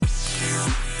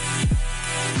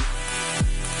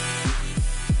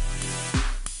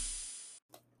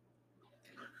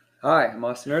Hi, I'm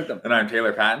Austin Eartham. And I'm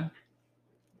Taylor Patton.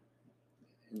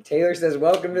 And Taylor says,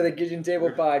 welcome to the Kitchen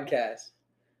Table Podcast.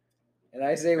 And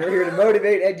I say, we're here to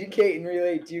motivate, educate, and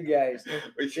relate to you guys.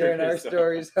 Sharing our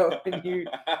stories, helping you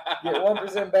get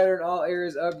 1% better in all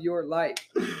areas of your life.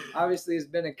 Obviously, it's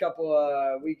been a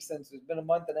couple weeks it's been a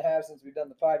month and a half since we've done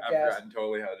the podcast. I've forgotten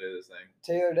totally how to do this thing.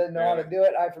 Taylor doesn't know how to do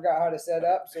it. I forgot how to set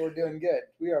up, so we're doing good.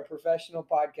 We are professional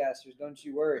podcasters, don't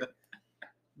you worry.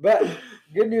 But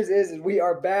good news is we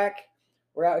are back.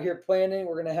 We're out here planning.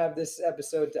 We're going to have this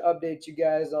episode to update you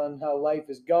guys on how life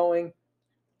is going.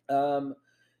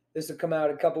 This will come out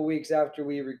a couple weeks after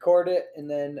we record it, and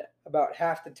then about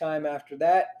half the time after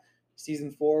that,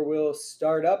 season 4 will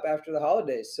start up after the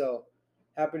holidays. So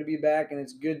happy to be back, and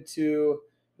it's good to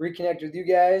reconnect with you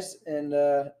guys, and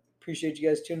appreciate you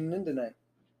guys tuning in tonight.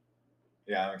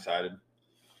 Yeah, I'm excited.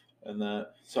 And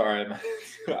sorry,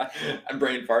 I'm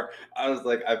brain fart. I was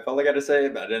like, I felt like I had to say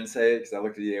it, but I didn't say it because I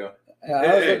looked at you.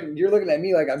 You're looking at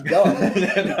me like I'm dumb.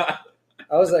 I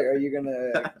was like, are you going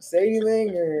to say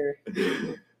anything or...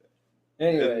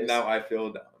 Anyways. And now I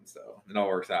feel dumb, so it all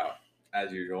works out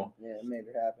as usual. Yeah, it made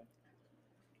it happen.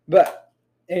 But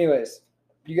anyways,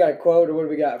 you got a quote or what do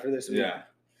we got for this week?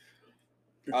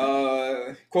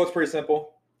 Yeah. Quote's pretty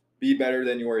simple. Be better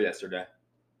than you were yesterday.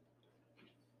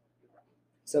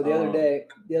 So the other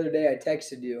day I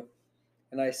texted you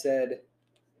and I said,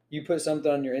 you put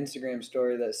something on your Instagram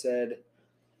story that said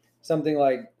something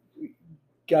like,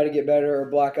 got to get better or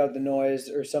block out the noise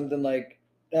or something like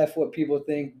F what people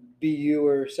think, be you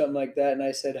or something like that. And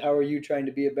I said, how are you trying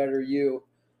to be a better you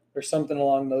or something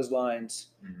along those lines?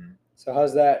 Mm-hmm. So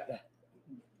how's that?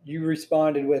 You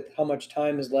responded with how much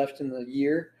time is left in the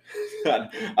year. I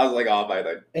was like off by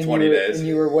like 20 days. And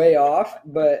you were way off,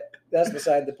 but that's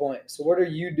beside the point. So what are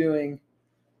you doing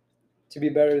to be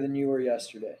better than you were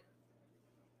yesterday?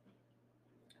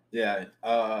 Yeah,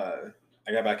 I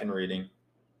got back in reading,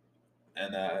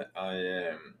 and I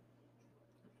am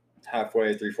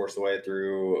halfway, 3/4 of the way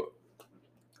through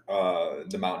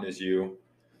The Mountain Is You.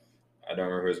 I don't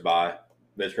remember who it's by,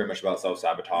 but it's pretty much about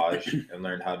self-sabotage and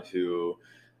learn how to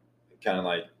kind of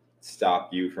like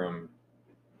stop you from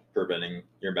preventing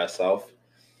your best self.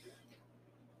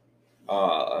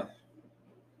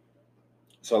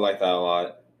 So I like that a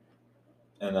lot.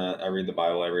 And then I read the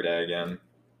Bible every day again.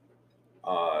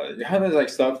 Kind of like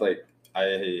stuff like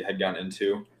I had gotten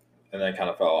into and then I kind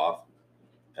of fell off.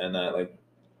 And then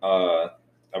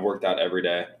I worked out every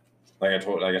day. Like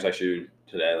I guess I should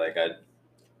today. Like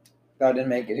I didn't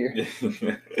make it here.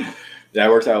 Yeah, I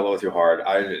worked out a little too hard.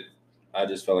 I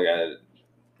just felt like I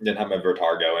didn't have my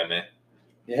vertigo in me.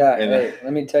 Yeah,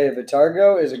 let me tell you,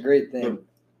 vertigo is a great thing.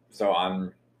 So I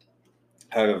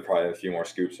have probably a few more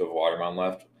scoops of watermelon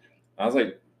left. I was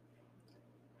like,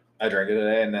 I drank it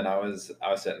today, and then I was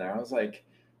sitting there. I was like,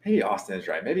 maybe Austin is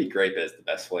right. Maybe grape is the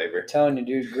best flavor. I'm telling you,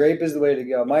 dude, grape is the way to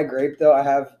go. My grape, though, I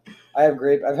have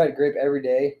grape. I've had grape every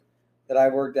day that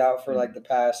I've worked out for like the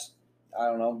past, I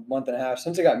don't know, month and a half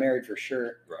since I got married for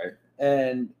sure. Right.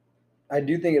 And I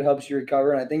do think it helps you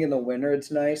recover. And I think in the winter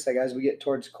it's nice, like as we get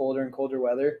towards colder and colder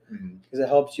weather, because it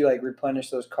helps you like replenish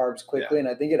those carbs quickly. Yeah. And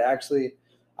I think it actually,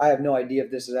 I have no idea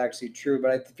if this is actually true, but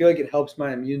I feel like it helps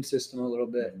my immune system a little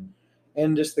bit. Mm-hmm.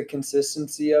 And just the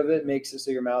consistency of it makes it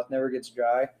so your mouth never gets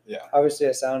dry. Yeah. Obviously,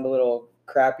 I sound a little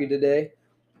crappy today.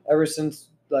 Ever since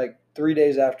like 3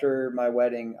 days after my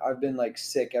wedding, I've been like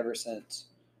sick ever since.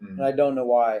 Mm-hmm. And I don't know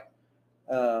why.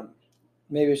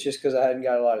 Maybe it's just because I hadn't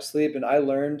got a lot of sleep. And I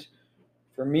learned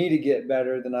for me to get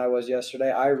better than I was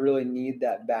yesterday, I really need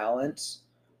that balance.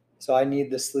 So I need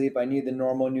the sleep. I need the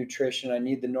normal nutrition. I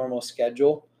need the normal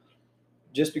schedule.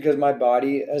 Just because my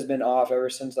body has been off ever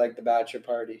since like the bachelor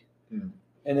party.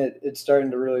 And it's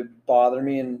starting to really bother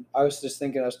me. And I was just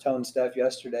thinking, I was telling Steph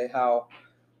yesterday how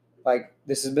like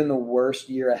this has been the worst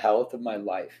year of health of my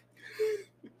life.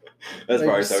 That's like,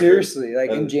 probably so seriously.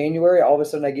 Like in January, all of a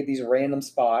sudden I get these random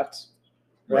spots.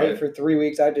 Right? For 3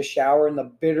 weeks, I had to shower in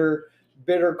the bitter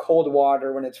cold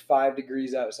water when it's 5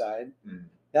 degrees outside.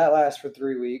 That lasts for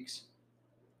 3 weeks.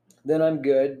 Then I'm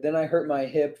good. Then I hurt my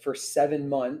hip for 7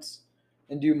 months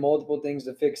and do multiple things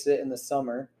to fix it in the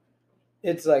summer.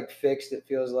 It's like fixed, it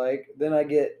feels like. Then I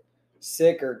get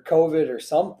sick or COVID or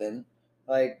something,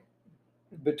 like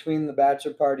between the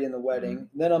bachelor party and the wedding.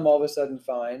 Then I'm all of a sudden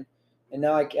fine. And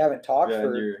now I haven't talked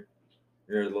for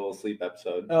your little sleep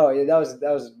episode. Oh yeah, that was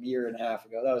a year and a half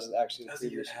ago. That was actually a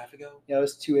year and a half ago? Yeah, it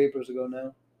was 2 Aprils ago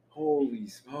now. Holy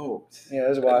smokes. Yeah, it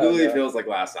was a while ago. It really ago. feels like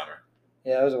last summer.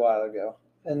 Yeah, it was a while ago.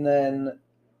 And then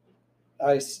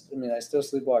I still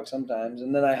sleepwalk sometimes.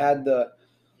 And then I had the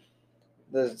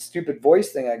stupid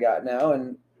voice thing I got now,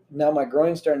 and now my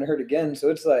groin's starting to hurt again. So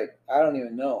it's like, I don't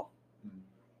even know.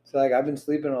 So like I've been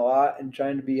sleeping a lot and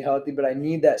trying to be healthy, but I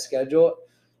need that schedule,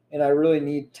 and I really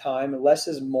need time. Less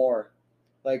is more.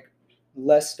 Like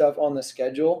less stuff on the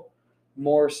schedule,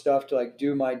 more stuff to like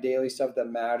do my daily stuff that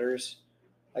matters.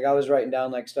 Like I was writing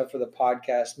down like stuff for the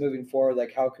podcast moving forward,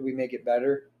 like how could we make it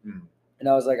better? Mm. And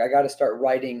I was like, I got to start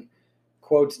writing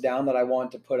quotes down that I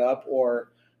want to put up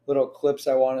or little clips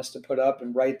I want us to put up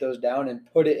and write those down and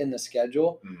put it in the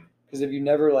schedule. Because if you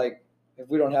never like, if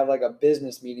we don't have like a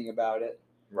business meeting about it,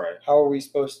 Right. how are we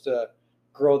supposed to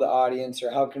grow the audience,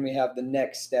 or how can we have the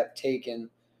next step taken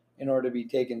in order to be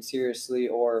taken seriously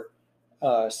or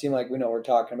seem like we know what we're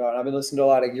talking about? And I've been listening to a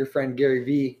lot of your friend Gary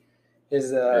Vee.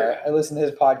 I listen to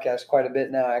his podcast quite a bit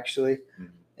now, actually.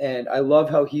 And I love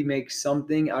how he makes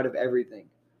something out of everything.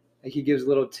 Like he gives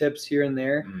little tips here and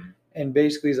there. And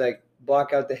basically he's like,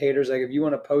 block out the haters. Like if you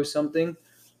want to post something,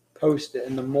 post it.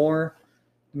 And the more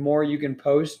you can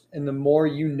post and the more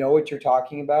you know what you're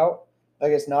talking about,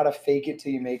 like it's not a fake it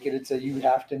till you make it. It's a you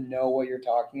have to know what you're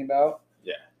talking about.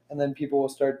 Yeah. And then people will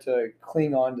start to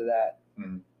cling on to that.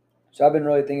 So I've been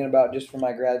really thinking about, just for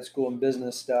my grad school and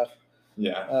business stuff,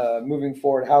 moving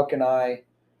forward, how can I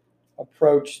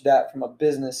approach that from a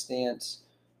business stance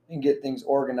and get things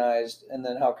organized? And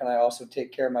then how can I also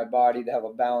take care of my body to have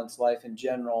a balanced life in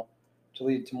general to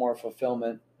lead to more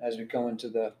fulfillment as we go into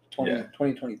the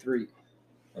 2023.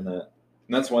 And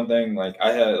that's one thing, like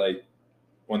I had like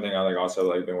one thing I like also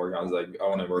like been working on is like I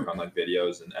want to work on like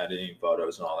videos and editing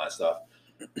photos and all that stuff.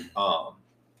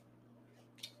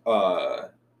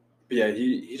 But yeah,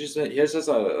 he has just like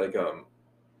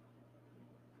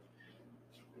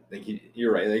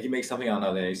you're right, like he makes something on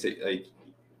other, like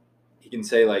he can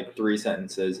say like 3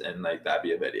 sentences and like that'd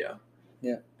be a video.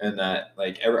 Yeah. And that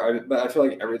like but I feel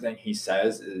like everything he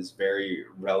says is very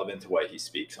relevant to what he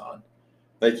speaks on.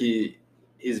 Like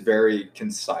he's very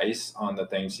concise on the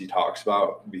things he talks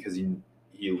about because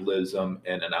he lives them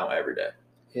in and out every day.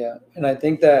 Yeah, and I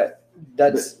think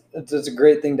that's a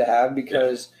great thing to have,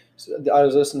 because I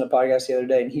was listening to a podcast the other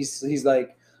day, and he's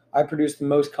like, I produce the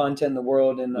most content in the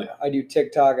world, and I do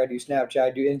TikTok, I do Snapchat, I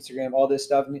do Instagram, all this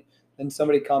stuff. And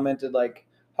somebody commented like,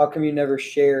 how come you never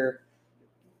share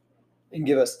and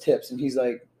give us tips? And he's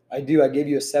like, I do. I gave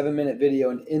you a 7-minute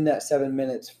video, and in that 7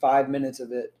 minutes, 5 minutes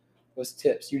of it was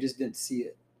tips. You just didn't see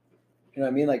it. You know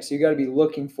what I mean? Like, so you got to be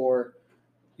looking for,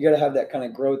 you got to have that kind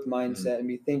of growth mindset and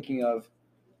be thinking of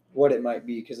what it might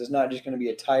be, because it's not just going to be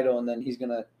a title and then he's going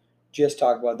to just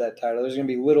talk about that title. There's going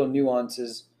to be little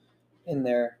nuances in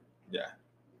there. Yeah.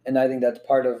 And I think that's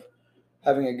part of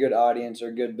having a good audience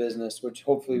or good business, which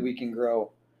hopefully we can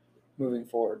grow moving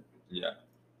forward. Yeah.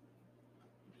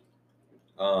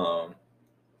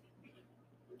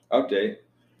 Update.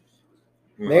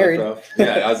 Married.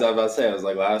 Yeah, I was about to say, I was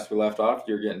like, last we left off,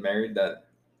 you're getting married that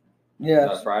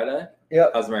Friday?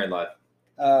 Yep. How's married life?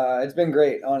 It's been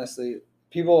great, honestly.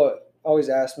 People always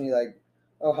ask me like,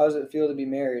 oh, how does it feel to be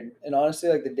married? And honestly,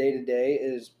 like the day-to-day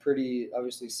is pretty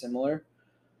obviously similar.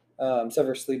 Except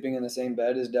for sleeping in the same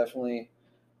bed is definitely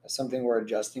something we're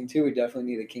adjusting to. We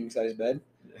definitely need a king-size bed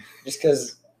just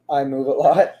because I move a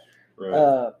lot.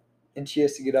 Right. And she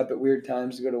has to get up at weird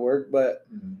times to go to work. But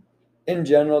in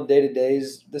general, day-to-day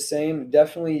is the same.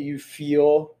 Definitely you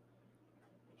feel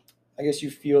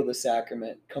the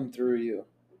sacrament come through you.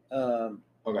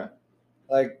 Okay.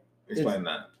 Like, explain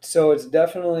that. So it's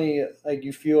definitely like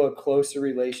you feel a closer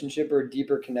relationship or a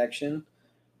deeper connection,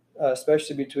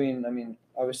 especially between, I mean,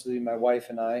 obviously my wife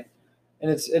and I.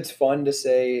 And it's fun to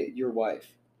say your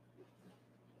wife.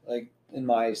 Like in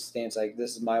my stance, like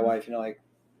this is my wife, you know, like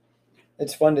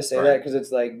it's fun to say that because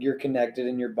it's like you're connected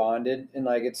and you're bonded. And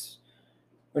like it's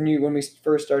when we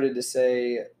first started to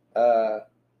say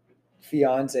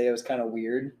fiance, it was kind of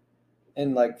weird.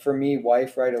 And like for me,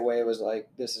 wife right away, it was like,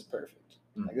 this is perfect.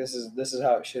 Like this is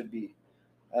how it should be.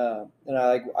 And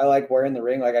I like wearing the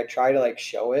ring. Like I try to like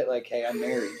show it like, hey, I'm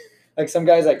married. Like some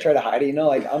guys like try to hide it, you know,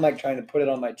 like I'm like trying to put it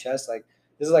on my chest. Like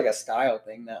this is like a style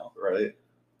thing now. Right.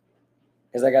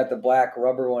 Because I got the black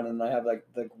rubber one and I have like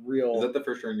the real. Is that the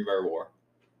first ring you've ever wore?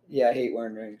 Yeah, I hate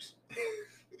wearing rings.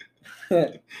 Now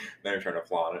you're trying to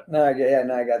flaunt it. Now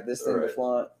I got this thing to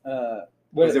flaunt.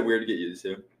 Is it weird to get used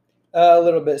to? A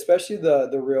little bit, especially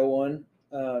the real one,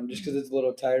 just because it's a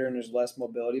little tighter and there's less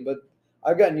mobility. But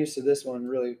I've gotten used to this one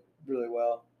really, really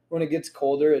well. When it gets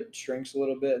colder, it shrinks a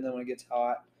little bit, and then when it gets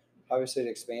hot, obviously it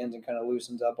expands and kind of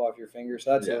loosens up off your finger.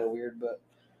 So that's a little weird. But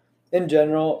in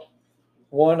general,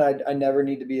 one, I never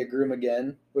need to be a groom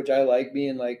again, which I like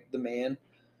being like the man.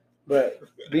 But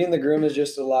being the groom is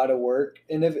just a lot of work.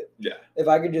 And if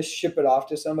I could just ship it off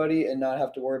to somebody and not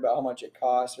have to worry about how much it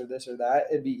costs or this or that,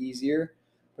 it'd be easier.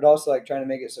 But also like trying to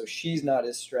make it so she's not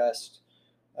as stressed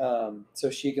So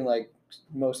she can like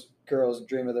most girls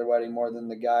dream of their wedding more than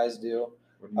the guys do.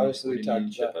 Obviously, we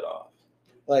talked ship about it off?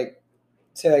 like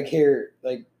say like here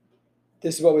like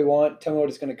this is what we want. Tell me what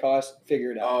it's going to cost.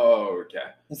 Figure it out. Oh,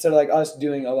 okay. Instead of like us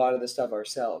doing a lot of the stuff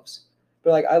ourselves.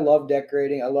 But like I love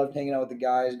decorating. I loved hanging out with the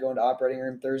guys, going to operating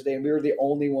room Thursday, and we were the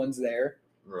only ones there.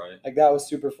 Right. Like that was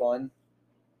super fun.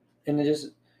 And it just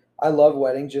I love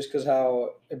weddings just because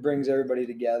how it brings everybody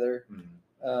together.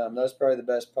 That was probably the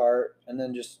best part. And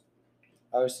then just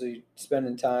obviously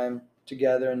spending time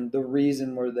together and the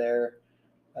reason we're there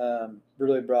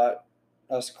really brought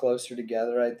us closer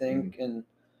together, I think. And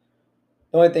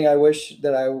the only thing I wish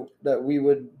that we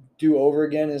would do over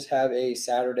again is have a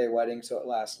Saturday wedding so it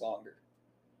lasts longer.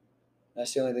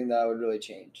 That's the only thing that I would really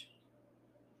change.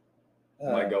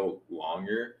 Might go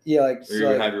longer. Yeah, like Or so you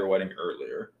would like, have your wedding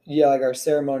earlier. yeah, like our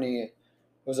ceremony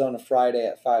was on a Friday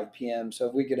at 5 p.m. So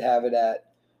if we could have it at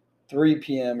 3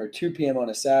 p.m. or 2 p.m. on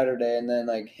a Saturday and then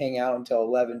like hang out until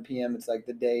 11 p.m., it's like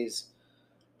the days.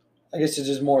 I guess it's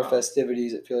just more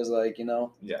festivities. It feels like, you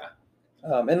know. Yeah.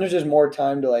 And there's just more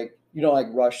time to like you don't like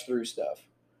rush through stuff.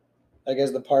 Like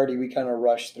as the party, we kind of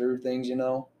rush through things, you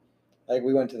know. Like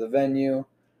we went to the venue,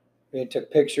 we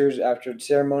took pictures after the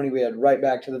ceremony. We had right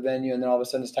back to the venue, and then all of a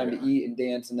sudden it's time to eat and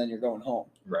dance, and then you're going home.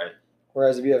 Right.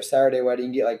 Whereas if you have Saturday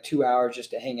wedding, you get like 2 hours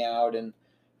just to hang out, and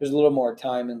there's a little more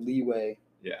time and leeway.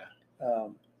 Yeah.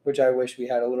 Which I wish we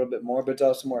had a little bit more, but it's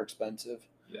also more expensive.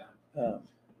 Yeah.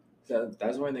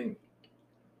 That's one thing.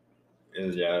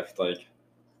 Is if like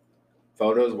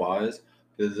photos wise,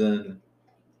 because then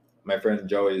my friend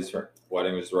Joey's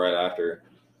wedding was right after.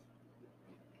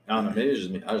 I don't know. Maybe it's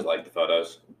just me. I just like the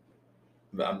photos.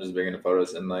 But I'm just big into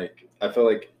photos, and like I feel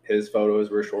like his photos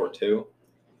were short too,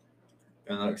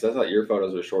 and like, 'cause I thought your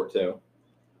photos were short too.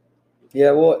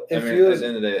 Yeah, well, at the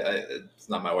end of the day, it's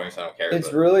not my wedding, so I don't care.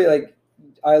 It's really like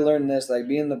I learned this, like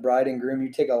being the bride and groom,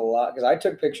 you take a lot because I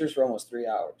took pictures for almost 3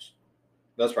 hours.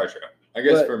 That's probably true. I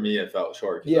guess for me it felt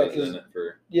short because I was in it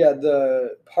for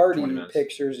the party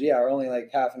pictures are only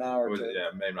like half an hour.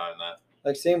 Maybe not in that.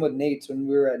 Like same with Nate's when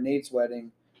we were at Nate's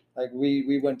wedding. Like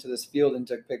we went to this field and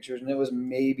took pictures, and it was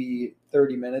maybe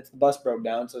 30 minutes. The bus broke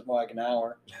down, so it's more like an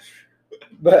hour.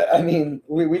 But I mean,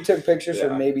 we took pictures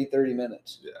for maybe 30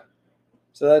 minutes. Yeah.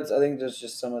 So I think that's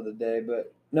just some of the day.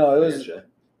 But no, it was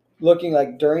looking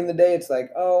like during the day. It's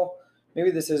like, oh,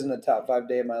 maybe this isn't a top 5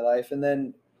 day of my life. And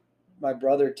then my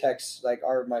brother texts like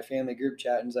my family group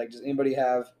chat and is like, does anybody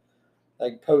have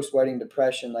like post wedding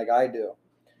depression like I do?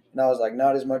 And I was like,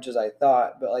 not as much as I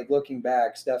thought, but like looking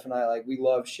back, Steph and I, like we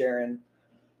love sharing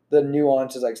the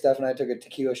nuances. Like Steph and I took a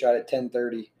tequila shot at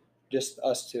 10:30, just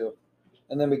us two.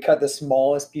 And then we cut the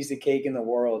smallest piece of cake in the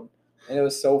world. And it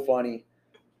was so funny.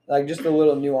 Like just the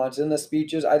little nuance in the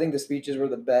speeches. I think the speeches were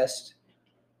the best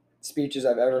speeches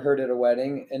I've ever heard at a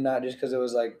wedding. And not just because it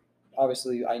was like,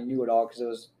 obviously I knew it all because it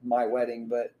was my wedding,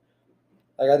 but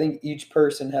like I think each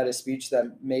person had a speech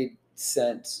that made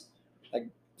sense. Like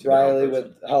Riley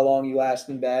with how long you last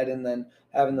in bed, and then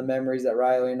having the memories that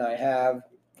Riley and I have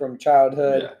from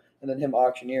childhood, and then him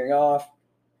auctioneering off.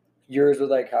 Yours was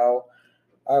like how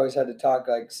I always had to talk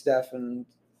like Steph and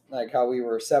like how we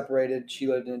were separated. She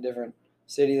lived in a different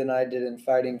city than I did, and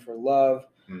fighting for love.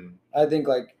 I think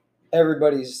like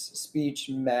everybody's speech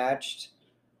matched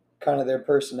kind of their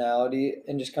personality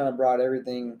and just kind of brought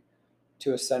everything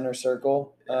to a center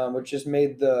circle, which just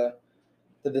made the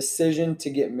decision to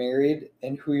get married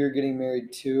and who you're getting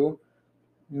married to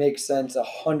makes sense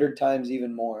 100 times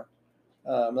even more.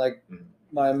 Like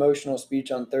my emotional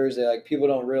speech on Thursday, like people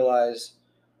don't realize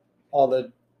all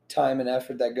the time and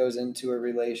effort that goes into a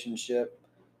relationship,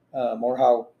 or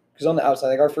how, because on the outside,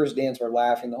 like our first dance, we're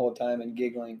laughing the whole time and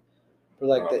giggling, but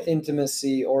like the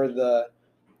intimacy or the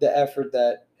effort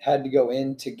that had to go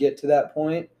in to get to that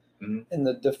point, and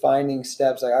the defining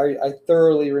steps. Like I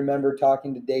thoroughly remember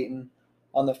talking to Dayton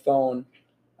on the phone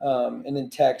and in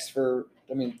text for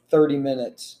 30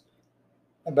 minutes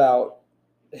about,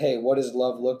 hey, what does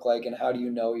love look like and how do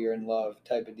you know you're in love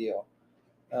type of deal.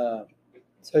 So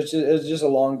it was just a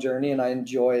long journey, and I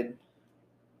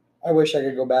wish I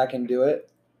could go back and do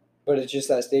it, but it's just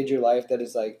that stage of your life that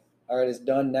is like, all right, it's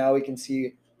done. Now we can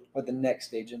see what the next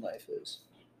stage in life is.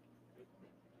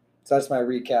 So that's my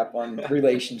recap on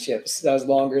relationships. That was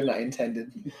longer than I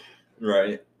intended.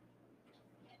 Right.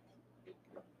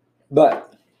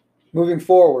 But moving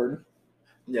forward.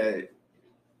 Yeah.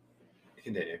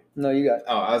 Continue. No, you got it.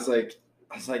 Oh, I was like,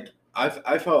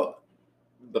 I felt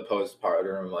the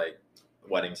postpartum like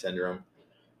wedding syndrome,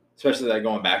 especially like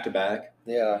going back to back.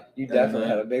 Yeah, you definitely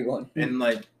had a big one. And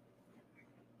like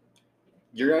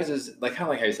your guys is like kind of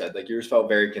like how you said, like yours felt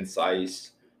very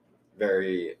concise,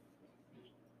 very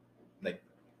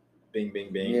bing,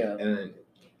 bing, bing. Yeah. And then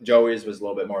Joey's was a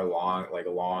little bit more long, like a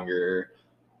longer.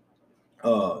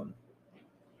 Because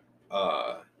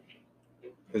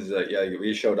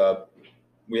we showed up,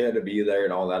 we had to be there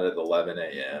and all that at 11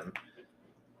 a.m.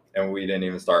 and we didn't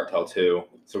even start till 2.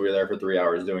 So we were there for 3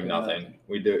 hours doing nothing.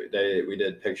 We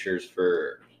did pictures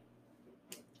for,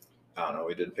 I don't know,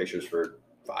 we did pictures for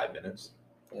 5 minutes.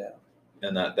 Yeah.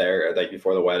 And that there, like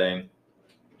before the wedding,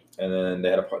 and then they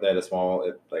had a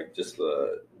small, like just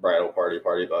the bridal party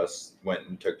bus went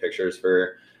and took pictures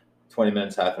for 20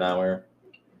 minutes, half an hour.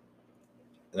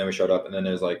 And then we showed up, and then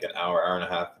there's like an hour and a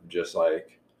half of just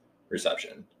like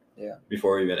reception. Yeah.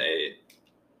 Before we even ate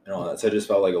and all that. So it just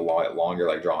felt like a lot longer,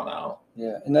 like drawn out.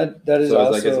 Yeah. And that is So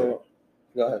also,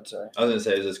 go ahead, sorry. I was going to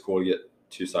say, it's just cool to get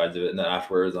 2 sides of it. And then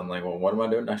afterwards, I'm like, well, what am I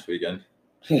doing next weekend?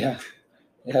 Yeah.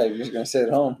 Yeah, you're just going to stay at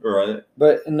home. Right.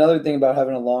 But another thing about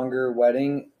having a longer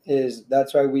wedding is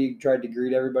that's why we tried to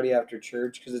greet everybody after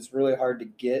church, because it's really hard to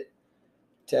get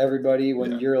to everybody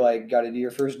when you're like got to do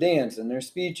your first dance and there's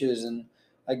speeches, and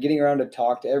like getting around to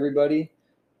talk to everybody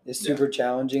is super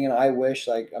challenging. And I wish,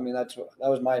 like, I mean, that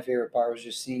was my favorite part, was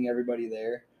just seeing everybody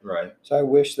there. Right. So I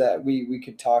wish that we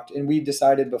could talk and we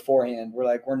decided beforehand, we're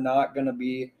like, we're not going to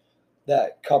be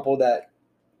that couple that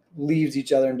leaves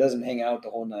each other and doesn't hang out the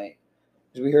whole night.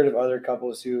 Because we heard of other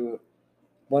couples who,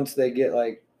 once they get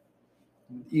like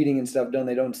eating and stuff done,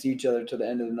 they don't see each other till the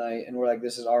end of the night. And we're like,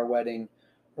 this is our wedding.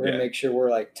 We're going to make sure we're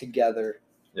like together.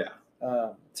 Yeah.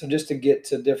 So just to get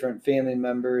to different family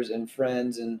members and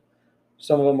friends, and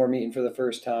some of them we're meeting for the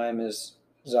first time is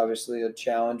obviously a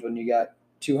challenge when you got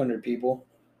 200 people.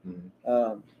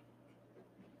 Mm-hmm.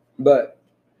 But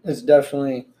it's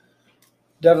definitely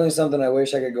something I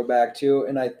wish I could go back to.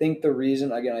 And I think the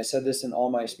reason, again, I said this in all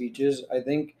my speeches, I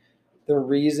think the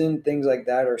reason things like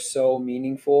that are so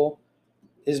meaningful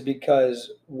is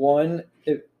because, one,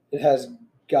 it has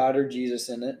God or Jesus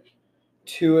in it.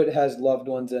 2, it has loved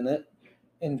ones in it.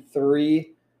 And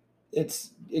 3,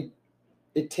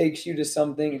 it takes you to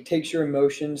something, it takes your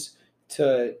emotions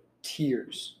to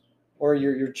tears, or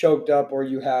you're choked up, or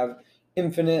you have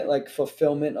infinite like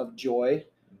fulfillment of joy.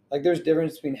 Like there's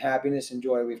difference between happiness and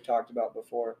joy, we've talked about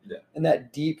before. Yeah. And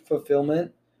that deep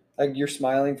fulfillment, like you're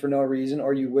smiling for no reason,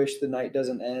 or you wish the night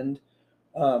doesn't end,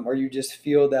 or you just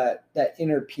feel that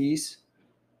inner peace.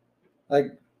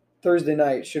 Like Thursday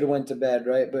night, should have went to bed,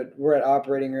 right? But we're at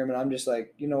operating room, and I'm just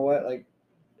like, you know what? Like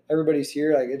everybody's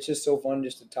here. Like it's just so fun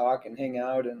just to talk and hang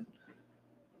out, and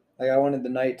like I wanted the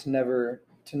night to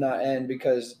not end,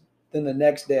 because then the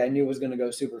next day I knew it was going to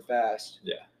go super fast.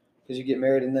 Yeah. Because you get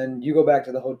married and then you go back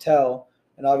to the hotel,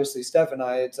 and obviously Steph and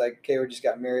I, it's like, okay, we just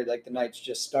got married, like the night's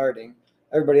just starting.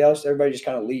 Everybody just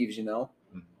kind of leaves, you know?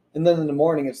 Mm-hmm. And then in the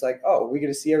morning it's like, oh, we get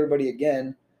to see everybody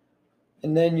again.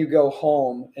 And then you go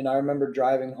home, and I remember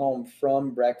driving home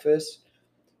from breakfast,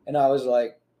 and I was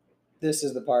like, this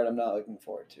is the part I'm not looking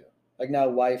forward to. Like now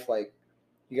life, like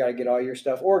you got to get all your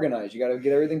stuff organized. You got to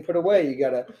get everything put away. You got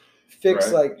to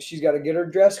fix, like she's got to get her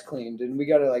dress cleaned, and we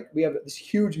got to we have this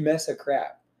huge mess of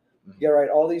crap. You got to write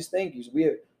all these thank yous.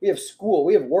 We have school.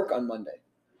 We have work on Monday.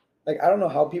 Like I don't know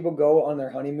how people go on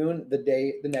their honeymoon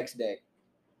the next day.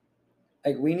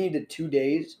 Like we needed 2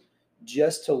 days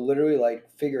just to literally like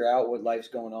figure out what life's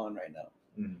going on right now.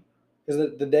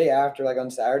 Because the day after, like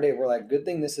on Saturday, we're like, good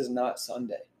thing this is not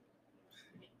Sunday.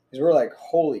 Because we're like,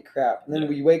 holy crap. And then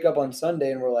we wake up on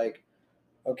Sunday and we're like,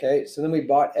 okay. So then we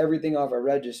bought everything off our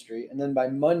registry. And then by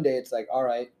Monday, it's like, all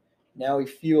right, now we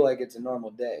feel like it's a normal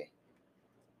day.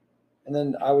 And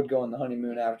then I would go on the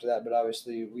honeymoon after that. But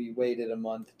obviously, we waited a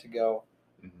month to go.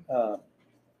 Mm-hmm.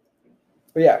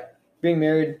 But yeah, being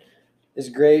married is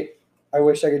great. I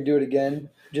wish I could do it again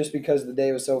just because the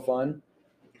day was so fun.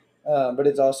 But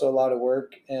it's also a lot of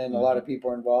work and a lot of people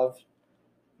are involved.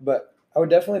 But I would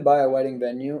definitely buy a wedding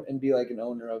venue and be like an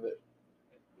owner of it.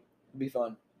 It'd be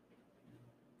fun.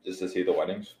 Just to see the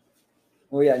weddings?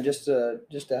 Well, yeah, just to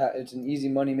it's an easy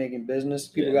money making business.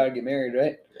 People got to get married,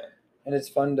 right? Yeah. And it's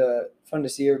fun to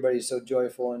see everybody so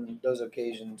joyful in those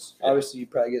occasions. Yeah. Obviously, you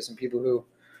probably get some people who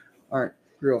aren't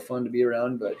real fun to be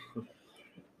around, but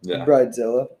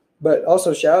Bridezilla. But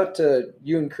also shout out to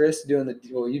you and Chris doing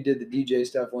you did the DJ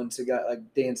stuff once. It got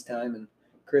like dance time, and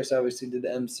Chris obviously did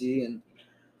the MC, and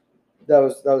that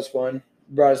was fun.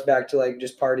 Brought us back to like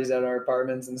just parties at our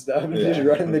apartments and stuff, and just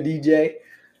running the DJ,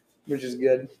 which is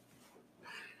good.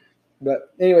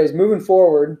 But anyways, moving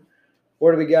forward,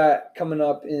 what do we got coming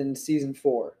up in season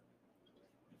 4/5?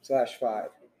 I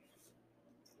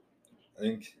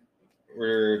think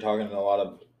we're talking a lot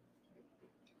of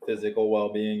physical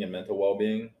well-being and mental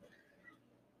well-being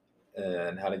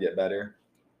and how to get better.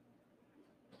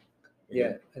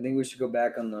 Yeah, I think we should go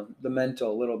back on the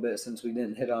mental a little bit since we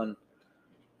didn't hit on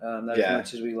that Yeah. as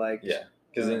much as we liked. Yeah,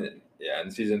 because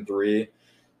in season 3,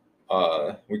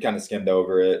 we kind of skimmed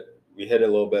over it. We hit it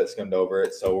a little bit, skimmed over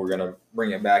it. So we're gonna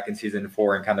bring it back in season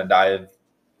 4 and kind of dive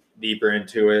deeper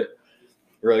into it.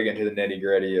 Really get into the nitty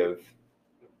gritty of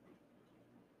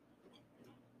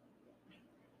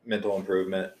mental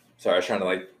improvement. Sorry, I was trying to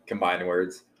like combine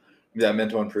words. Yeah,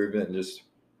 mental improvement and just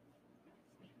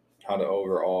how to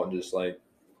overall just like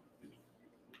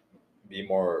be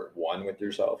more one with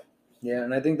yourself. Yeah,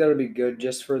 and I think that'll be good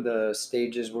just for the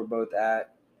stages we're both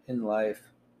at in life.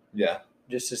 Yeah,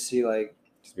 Just to see like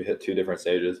we hit 2 different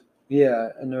stages. Yeah,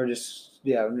 and we're just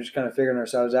kind of figuring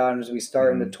ourselves out, and as we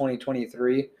start into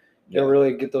 2023, you'll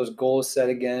really get those goals set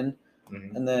again.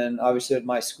 Mm-hmm. And then obviously with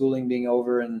my schooling being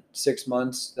over in 6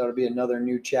 months, that'll be another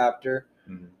new chapter.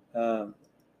 Mm-hmm.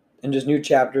 And just new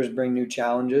chapters bring new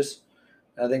challenges.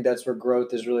 I think that's where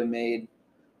growth is really made.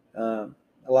 A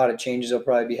lot of changes will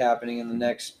probably be happening in the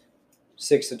next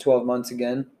 6 to 12 months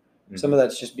again. Mm-hmm. Some of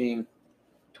that's just being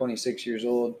 26 years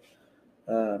old.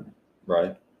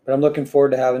 Right. But I'm looking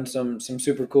forward to having some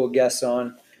super cool guests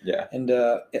on. Yeah. And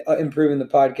improving the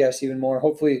podcast even more.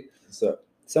 Hopefully, at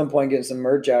some point getting some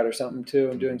merch out or something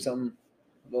too, and doing something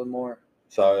a little more.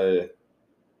 So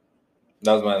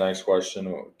that was my next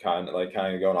question, kind of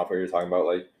going off what you're talking about,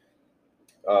 like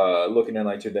looking in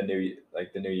like to the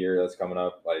new year that's coming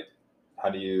up. Like, how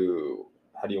do you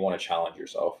want to challenge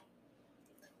yourself?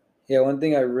 Yeah, one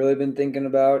thing I've really been thinking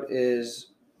about is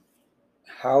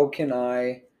how can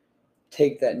I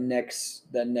take that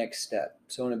next step.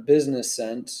 So in a business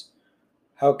sense,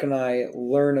 how can I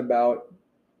learn about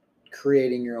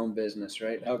creating your own business,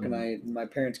 right? How can my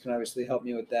parents can obviously help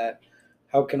me with that.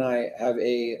 How can I have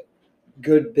a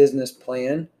good business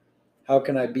plan? How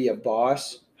can I be a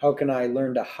boss? How can I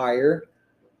learn to hire?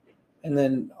 And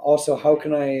then also, how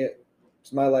can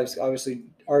my life's obviously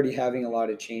already having a lot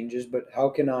of changes, but how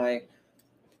can I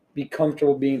be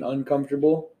comfortable being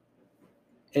uncomfortable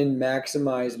and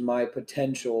maximize my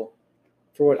potential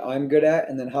for what I'm good at?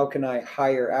 And then how can I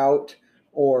hire out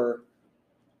or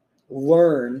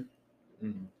learn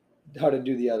how to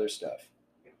do the other stuff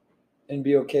and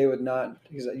be okay with not,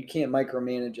 because you can't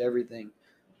micromanage everything.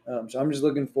 So I'm just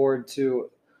looking forward to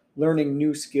learning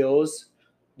new skills,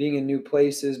 being in new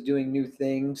places, doing new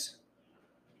things,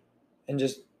 and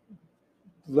just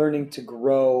learning to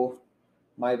grow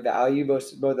my value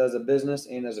both as a business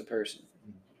and as a person.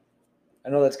 I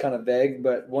know that's kind of vague,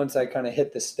 but once I kind of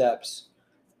hit the steps,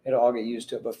 it'll all get used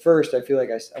to it. But first, I feel like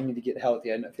I need to get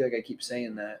healthy. I feel like I keep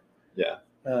saying that. Yeah.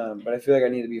 But I feel like I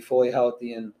need to be fully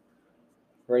healthy and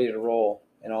ready to roll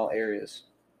in all areas.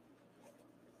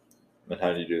 And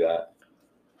how do you do that?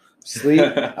 Sleep.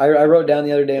 I wrote down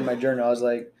the other day in my journal, I was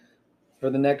like,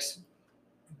 for the next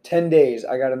 10 days,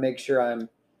 I got to make sure I'm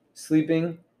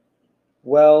sleeping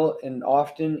well and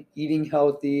often, eating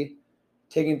healthy,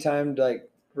 taking time to like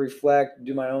reflect,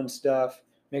 do my own stuff,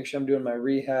 make sure I'm doing my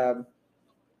rehab,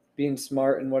 being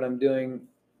smart in what I'm doing,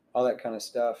 all that kind of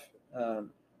stuff.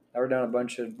 I wrote down a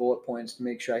bunch of bullet points to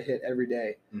make sure I hit every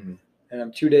day. Mm-hmm. And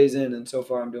I'm 2 days in, and so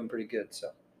far I'm doing pretty good. So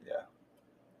yeah.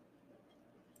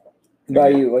 By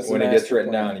you, what's when the it gets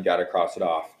written plan? down, you got to cross it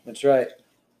off. That's right.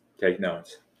 Take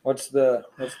notes. What's the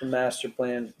master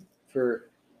plan for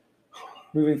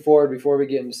moving forward before we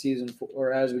get into season 4,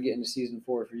 or as we get into season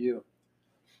 4 for you?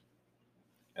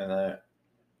 And I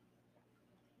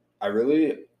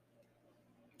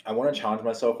want to challenge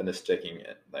myself into sticking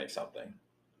it like something.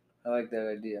 I like that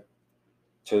idea.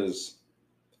 Because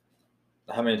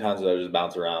how many times did I just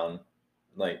bounce around?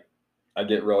 Like, I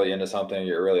get really into something,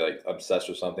 get really like obsessed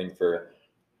with something for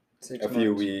a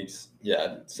few weeks.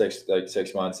 Yeah, 6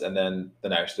 months, and then the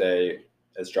next day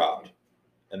it's dropped,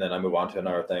 and then I move on to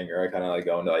another thing, or I kind of like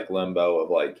go into like limbo of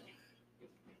like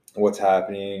what's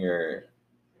happening, or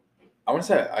I want to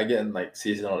say I get in like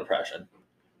seasonal depression.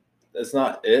 It's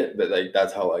not it, but like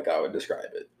that's how like I would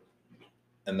describe it,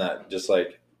 and that just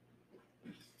like,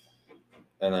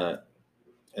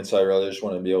 and so I really just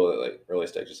want to be able to like really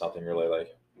stick to something really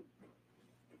like,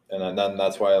 and then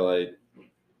that's why like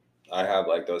I have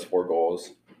like those 4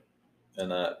 goals,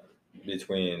 and that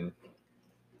between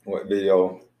what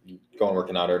video, going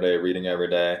working out every day, reading every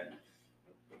day.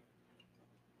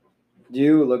 Do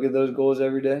you look at those goals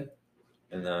every day?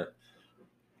 And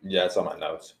yeah, it's on my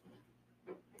notes.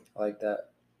 I like that.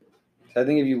 So I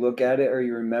think if you look at it or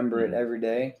you remember it every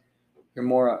day, you're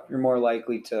more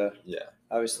likely to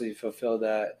obviously fulfill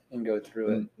that and go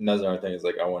through it. And that's another thing is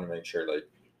like I want to make sure like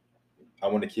I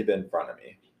want to keep it in front of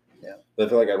me. Yeah. But I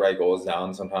feel like I write goals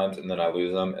down sometimes and then I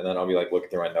lose them, and then I'll be like looking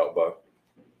through my notebook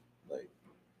like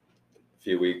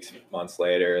few weeks, months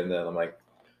later, and then I'm like,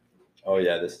 oh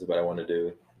yeah, this is what I want to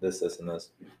do. This, and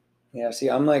this. Yeah. See,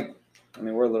 I'm like, I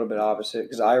mean, we're a little bit opposite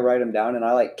because I write them down and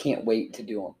I like can't wait to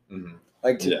do them. Mm-hmm.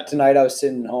 Like tonight, I was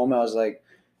sitting home. I was like,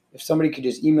 if somebody could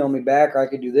just email me back, or I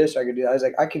could do this, or I could do that. I was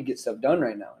like, I could get stuff done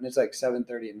right now, and it's like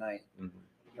 7:30 at night,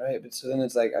 right? But so then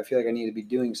it's like I feel like I need to be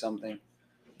doing something.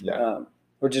 Yeah.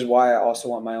 Which is why I also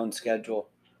want my own schedule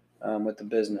with the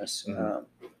business.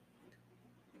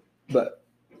 But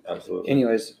absolutely.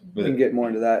 Anyways, we can get more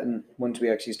into that, and once we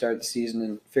actually start the season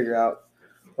and figure out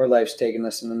where life's taking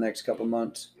us in the next couple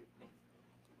months.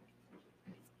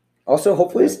 Also,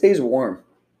 hopefully it stays warm.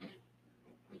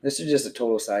 This is just a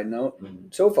total side note.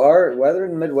 So far, weather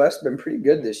in the Midwest has been pretty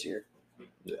good this year.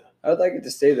 Yeah. I would like it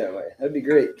to stay that way. That'd be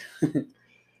great.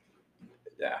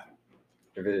 Yeah.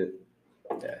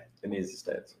 It needs to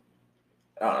stay.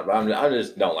 I don't know, but I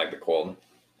just don't like the cold.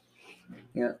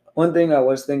 Yeah. One thing I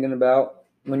was thinking about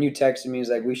when you texted me is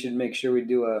like we should make sure we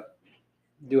do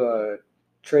a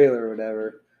trailer or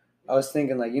whatever. I was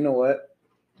thinking like, you know what?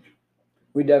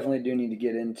 We definitely do need to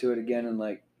get into it again and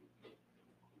like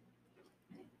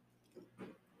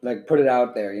put it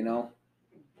out there, you know?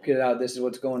 Get it out. This is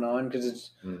what's going on because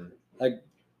it's like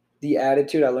the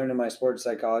attitude I learned in my sports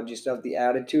psychology stuff. The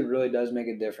attitude really does make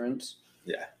a difference.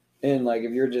 Yeah. And like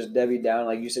if you're just Debbie down,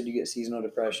 like you said, you get seasonal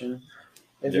depression.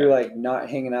 If you're like not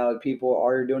hanging out with people,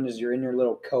 all you're doing is you're in your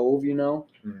little cove, you know,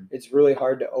 it's really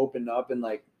hard to open up and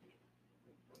like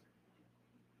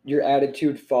your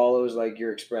attitude follows like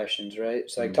your expressions, right?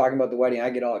 So like talking about the wedding, I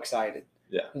get all excited.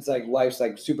 Yeah. It's like life's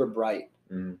like super bright.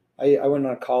 I went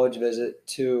on a college visit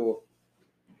to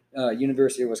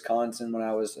University of Wisconsin when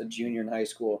I was a junior in high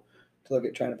school to look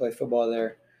at trying to play football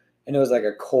there. And it was like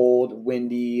a cold,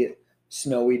 windy,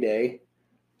 snowy day.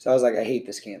 So I was like, I hate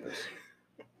this campus.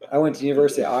 I went to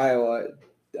University of Iowa,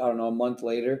 I don't know, a month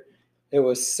later. It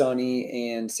was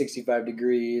sunny and 65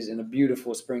 degrees and a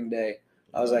beautiful spring day.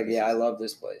 I was like, yeah, I love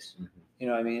this place. You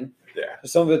know what I mean? Yeah. So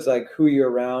some of it's like who you're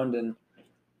around and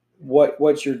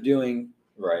what you're doing.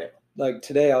 Right. Like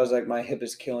today I was like, my hip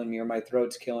is killing me or my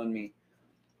throat's killing me.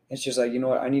 It's just like, you know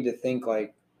what? I need to think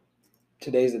like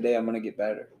today's the day I'm going to get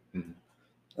better. And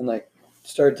like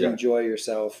start to enjoy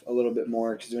yourself a little bit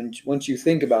more because once you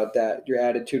think about that, your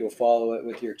attitude will follow it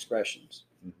with your expressions.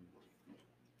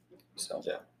 So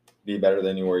yeah, be better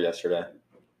than you were yesterday.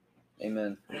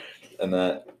 Amen. And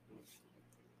that,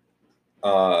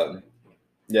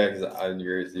 because I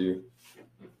agree with you,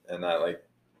 and that like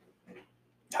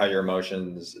how your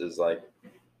emotions is like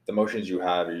the emotions you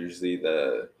have are usually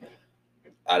the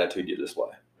attitude you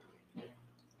display.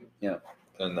 Yeah.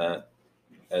 And that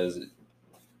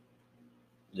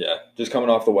just coming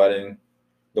off the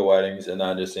weddings and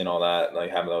not just seeing all that, like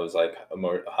having those like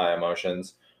high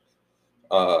emotions.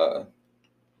 And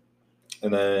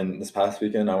then this past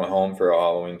weekend I went home for a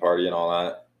Halloween party and all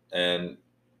that. And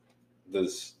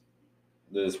this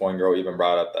one girl even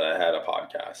brought up that I had a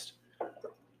podcast.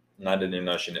 And I didn't even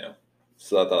know she knew.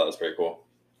 So I thought that was pretty cool.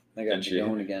 I got you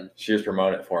going again. She was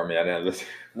promoting it for me. I didn't have this.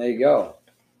 There you go.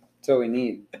 That's what we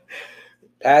need.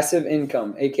 Passive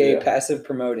income, aka passive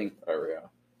promoting. There we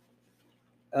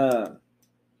go.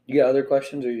 You got other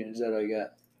questions, or is that all you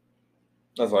got?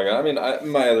 That's all I got. I mean,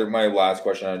 my last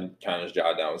question I kind of just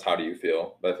jotted down was, "How do you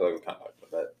feel?" But I feel like we kind of talked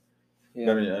about that.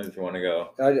 Yeah. I mean, if you want to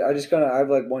go, I just I have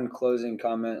like one closing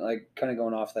comment, like kind of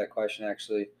going off that question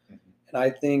actually, and I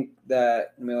think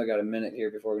that we only got a minute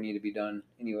here before we need to be done.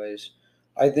 Anyways,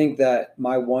 I think that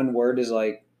my one word is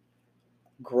like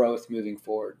growth moving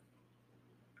forward.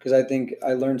 Because I think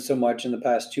I learned so much in the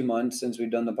past 2 months since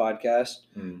we've done the podcast.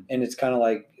 And it's kind of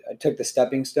like I took the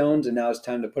stepping stones and now it's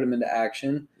time to put them into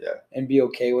action and be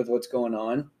okay with what's going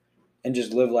on and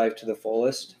just live life to the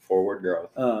fullest. Forward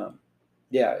growth.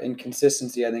 And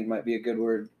consistency I think might be a good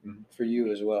word for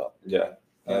you as well. Yeah.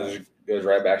 It goes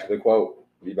right back to the quote,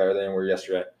 be better than you were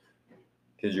yesterday.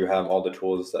 Because you have all the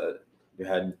tools that you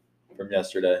had from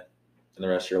yesterday in the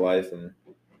rest of your life and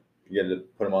you get to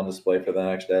put them on display for the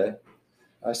next day.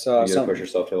 I saw something. Push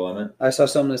yourself to the limit. I saw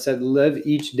something that said, "Live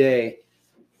each day."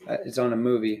 It's on a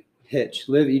movie, Hitch.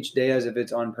 Live each day as if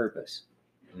it's on purpose.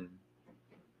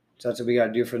 So that's what we got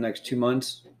to do for the next 2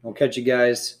 months. We'll catch you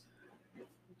guys.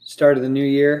 Start of the new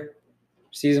year,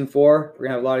 season 4. We're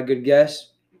gonna have a lot of good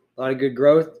guests, a lot of good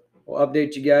growth. We'll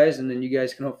update you guys, and then you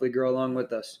guys can hopefully grow along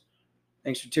with us.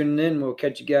 Thanks for tuning in. We'll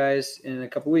catch you guys in a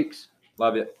couple weeks.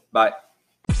 Love you. Bye.